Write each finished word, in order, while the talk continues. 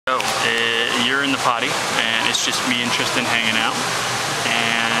we're in the potty, and it's just me and Tristan hanging out.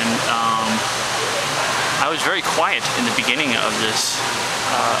 And I was very quiet in the beginning of this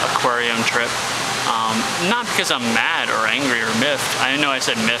aquarium trip. Not because I'm mad or angry or miffed. I know I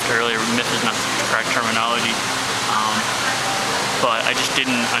said miffed earlier. Miffed is not the correct terminology. But I just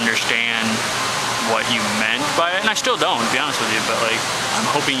didn't understand what you meant by it, and I still don't, to be honest with you, but like, I'm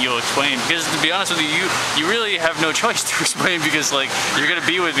hoping you'll explain, because to be honest with you, you really have no choice to explain, because like, you're gonna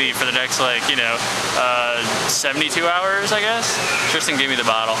be with me for the next, like, you know, 72 hours, I guess. Tristan gave me the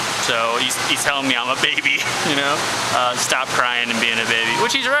bottle, so he's telling me I'm a baby, you know, stop crying and being a baby,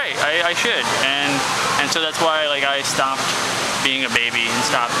 which he's right, I should, and so that's why, like, I stopped being a baby and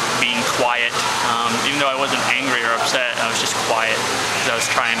stopped being quiet, even though I wasn't angry or upset, I was just quiet, because I was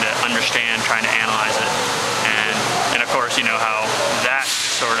trying to understand, trying to analyze it, and of course, you know how that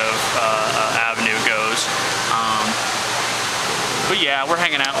sort of avenue goes. But yeah, we're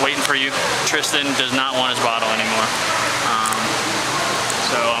hanging out, waiting for you. Tristan does not want his bottle anymore,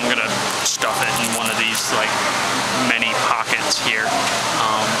 so I'm gonna stuff it in one of these like many pockets here.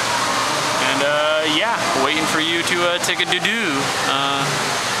 Yeah, waiting for you to take a doo-doo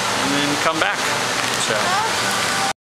and then come back. So.